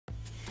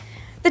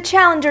The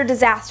Challenger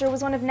disaster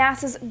was one of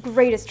NASA's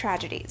greatest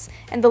tragedies,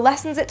 and the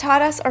lessons it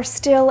taught us are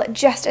still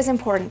just as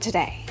important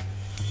today.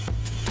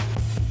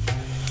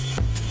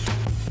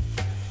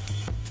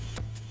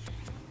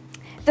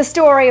 The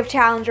story of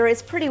Challenger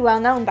is pretty well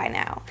known by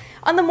now.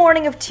 On the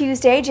morning of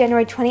Tuesday,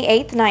 January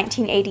 28,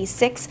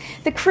 1986,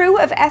 the crew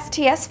of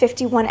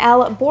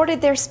STS-51L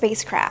boarded their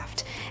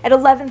spacecraft. At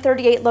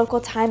 11:38 local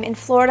time in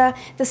Florida,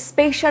 the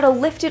space shuttle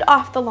lifted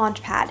off the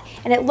launch pad,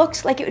 and it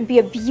looked like it would be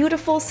a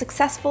beautiful,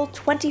 successful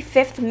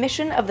 25th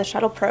mission of the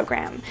shuttle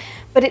program.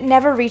 But it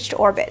never reached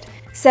orbit.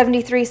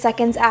 73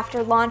 seconds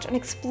after launch, an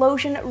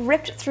explosion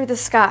ripped through the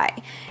sky,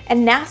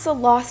 and NASA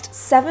lost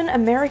 7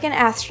 American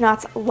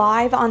astronauts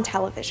live on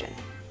television.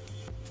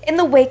 In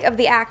the wake of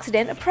the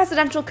accident, a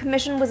presidential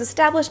commission was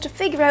established to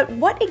figure out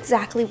what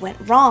exactly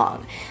went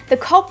wrong. The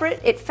culprit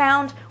it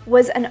found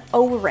was an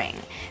O-ring.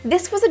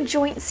 This was a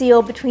joint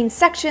seal between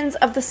sections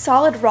of the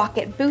solid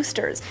rocket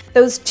boosters,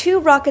 those 2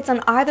 rockets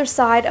on either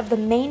side of the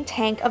main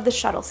tank of the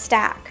shuttle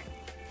stack.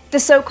 The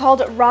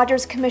so-called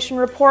Rogers Commission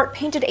report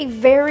painted a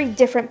very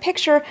different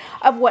picture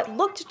of what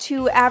looked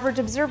to average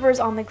observers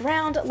on the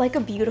ground like a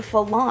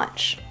beautiful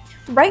launch.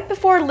 Right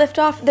before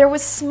liftoff, there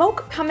was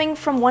smoke coming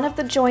from one of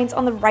the joints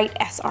on the right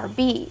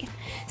SRB.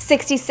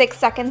 66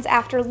 seconds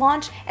after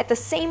launch, at the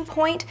same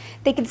point,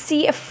 they could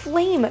see a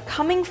flame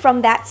coming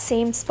from that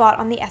same spot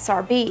on the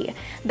SRB.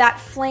 That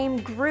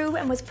flame grew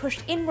and was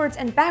pushed inwards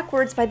and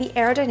backwards by the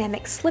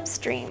aerodynamic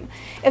slipstream.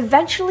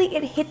 Eventually,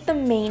 it hit the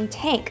main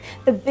tank,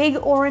 the big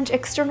orange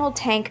external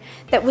tank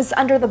that was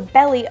under the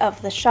belly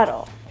of the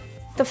shuttle.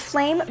 The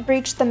flame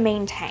breached the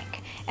main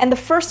tank, and the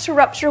first to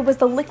rupture was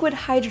the liquid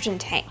hydrogen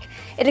tank.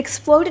 It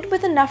exploded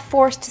with enough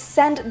force to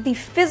send the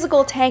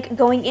physical tank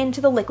going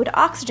into the liquid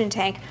oxygen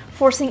tank,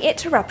 forcing it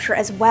to rupture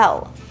as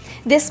well.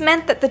 This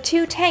meant that the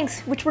 2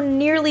 tanks, which were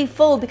nearly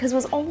full because it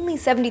was only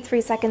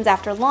 73 seconds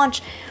after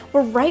launch,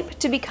 were ripe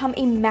to become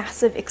a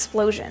massive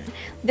explosion.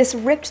 This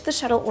ripped the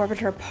shuttle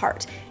orbiter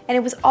apart, and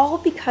it was all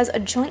because a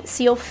joint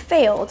seal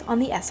failed on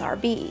the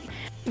SRB.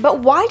 But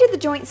why did the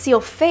joint seal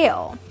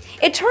fail?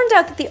 It turned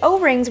out that the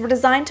O-rings were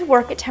designed to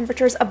work at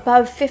temperatures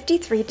above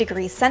 53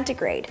 degrees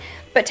centigrade,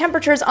 but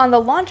temperatures on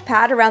the launch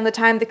pad around the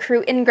time the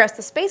crew ingressed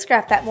the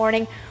spacecraft that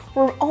morning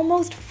were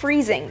almost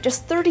freezing,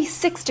 just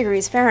 36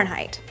 degrees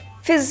Fahrenheit.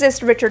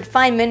 Physicist Richard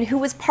Feynman, who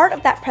was part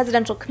of that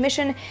presidential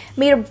commission,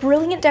 made a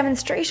brilliant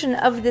demonstration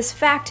of this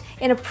fact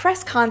in a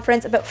press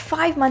conference about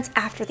 5 months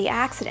after the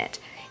accident.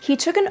 He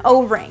took an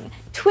O-ring,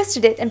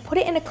 twisted it, and put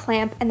it in a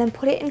clamp, and then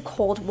put it in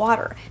cold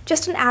water,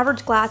 just an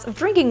average glass of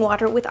drinking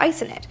water with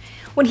ice in it.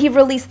 When he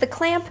released the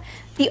clamp,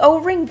 the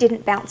O-ring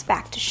didn't bounce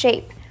back to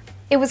shape.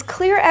 It was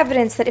clear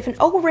evidence that if an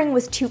O-ring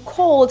was too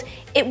cold,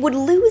 it would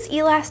lose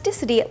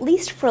elasticity at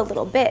least for a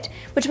little bit,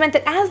 which meant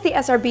that as the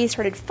SRB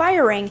started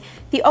firing,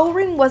 the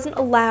O-ring wasn't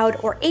allowed,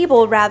 or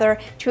able rather,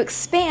 to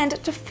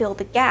expand to fill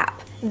the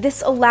gap.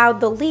 This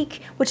allowed the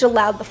leak, which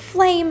allowed the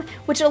flame,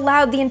 which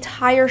allowed the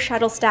entire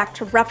shuttle stack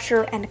to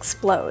rupture and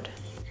explode.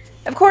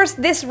 Of course,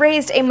 this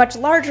raised a much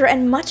larger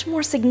and much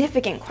more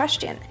significant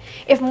question.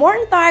 If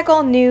Morton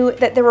Thiokol knew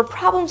that there were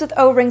problems with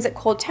O-rings at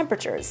cold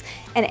temperatures,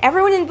 and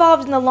everyone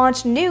involved in the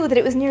launch knew that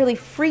it was nearly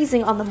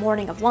freezing on the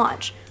morning of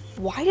launch,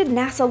 why did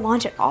NASA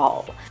launch at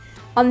all?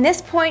 On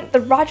this point, the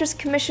Rogers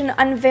Commission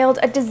unveiled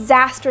a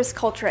disastrous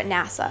culture at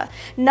NASA.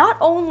 Not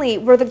only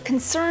were the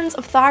concerns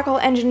of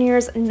Thiokol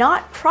engineers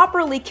not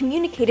properly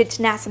communicated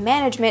to NASA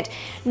management,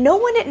 no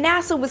one at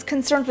NASA was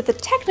concerned with the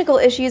technical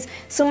issues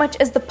so much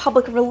as the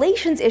public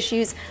relations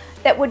issues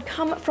that would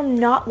come from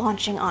not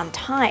launching on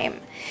time.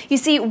 You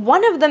see,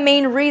 one of the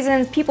main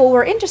reasons people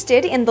were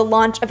interested in the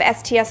launch of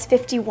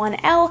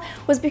STS-51L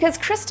was because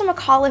Christa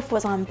McAuliffe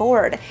was on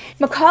board.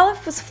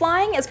 McAuliffe was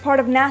flying as part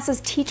of NASA's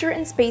Teacher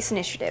in Space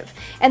initiative,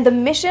 and the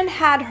mission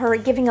had her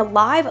giving a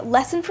live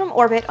lesson from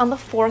orbit on the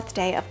 4th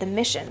day of the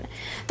mission.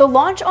 The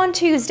launch on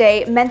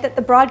Tuesday meant that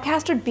the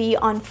broadcast would be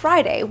on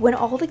Friday, when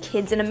all the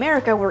kids in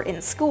America were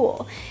in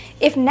school.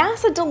 If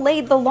NASA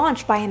delayed the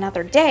launch by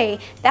another day,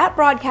 that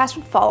broadcast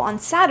would fall on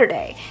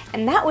Saturday,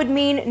 and that would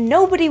mean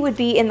nobody would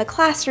be in the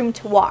classroom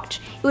to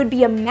watch. It would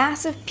be a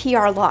massive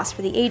PR loss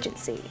for the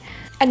agency.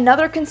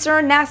 Another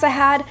concern NASA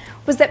had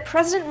was that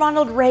President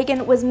Ronald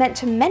Reagan was meant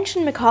to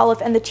mention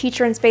McAuliffe and the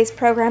Teacher in Space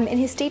program in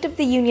his State of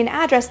the Union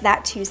address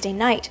that Tuesday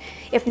night.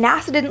 If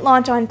NASA didn't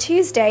launch on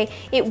Tuesday,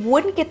 it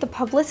wouldn't get the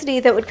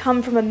publicity that would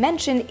come from a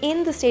mention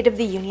in the State of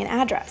the Union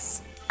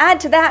address. Add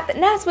to that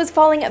NASA was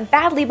falling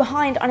badly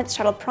behind on its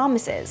shuttle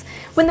promises.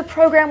 When the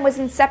program was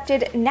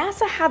incepted,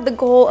 NASA had the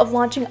goal of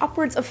launching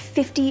upwards of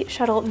 50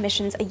 shuttle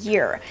missions a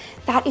year.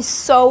 That is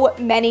so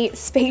many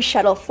space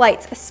shuttle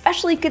flights,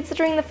 especially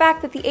considering the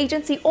fact that the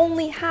agency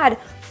only had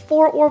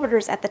 4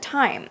 orbiters at the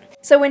time.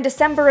 So in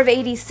December of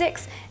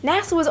 '86,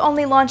 NASA was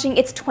only launching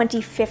its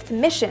 25th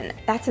mission.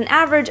 That's an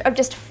average of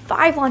just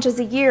 5 launches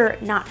a year,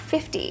 not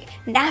 50.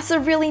 NASA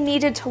really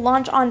needed to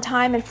launch on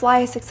time and fly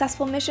a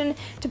successful mission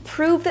to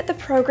prove that the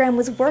program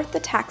was worth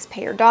the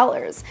taxpayer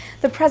dollars.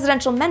 The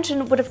presidential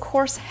mention would of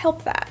course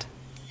help that.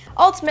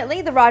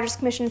 Ultimately, the Rogers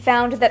Commission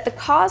found that the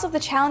cause of the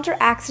Challenger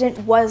accident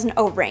was an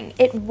O-ring.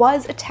 It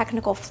was a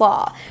technical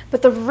flaw,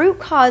 but the root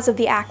cause of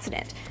the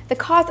accident, the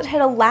cause that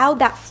had allowed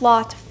that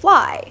flaw to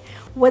fly,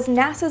 was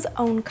NASA's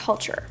own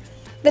culture.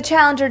 The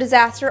Challenger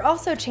disaster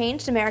also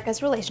changed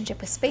America's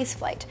relationship with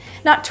spaceflight.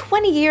 Not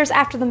 20 years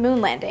after the moon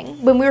landing,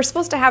 when we were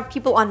supposed to have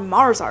people on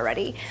Mars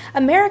already,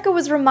 America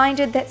was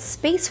reminded that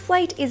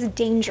spaceflight is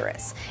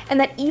dangerous, and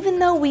that even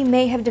though we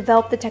may have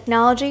developed the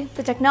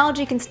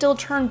technology can still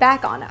turn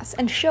back on us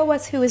and show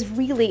us who is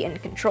really in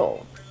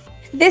control.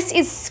 This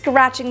is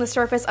scratching the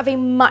surface of a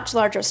much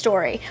larger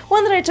story,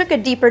 one that I took a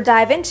deeper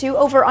dive into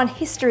over on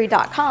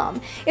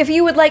History.com. If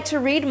you would like to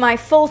read my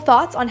full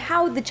thoughts on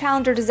how the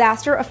Challenger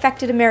disaster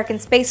affected American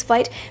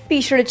spaceflight,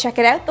 be sure to check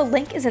it out. The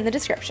link is in the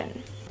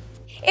description.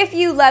 If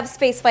you love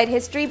spaceflight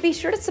history, be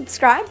sure to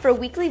subscribe for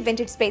weekly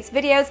Vintage Space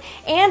videos,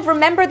 and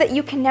remember that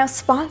you can now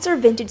sponsor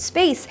Vintage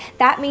Space.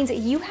 That means that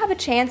you have a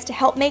chance to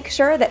help make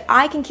sure that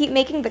I can keep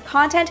making the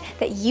content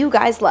that you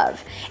guys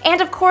love.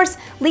 And of course,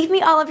 leave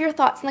me all of your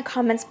thoughts in the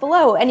comments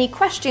below. Any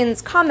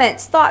questions,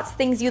 comments, thoughts,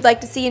 things you'd like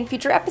to see in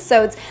future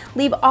episodes,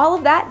 leave all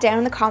of that down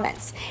in the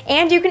comments.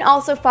 And you can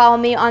also follow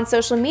me on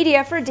social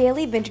media for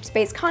daily Vintage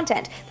Space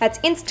content. That's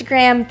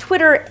Instagram,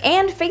 Twitter,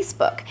 and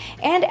Facebook.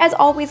 And as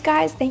always,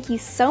 guys, thank you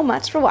so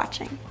much for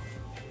watching.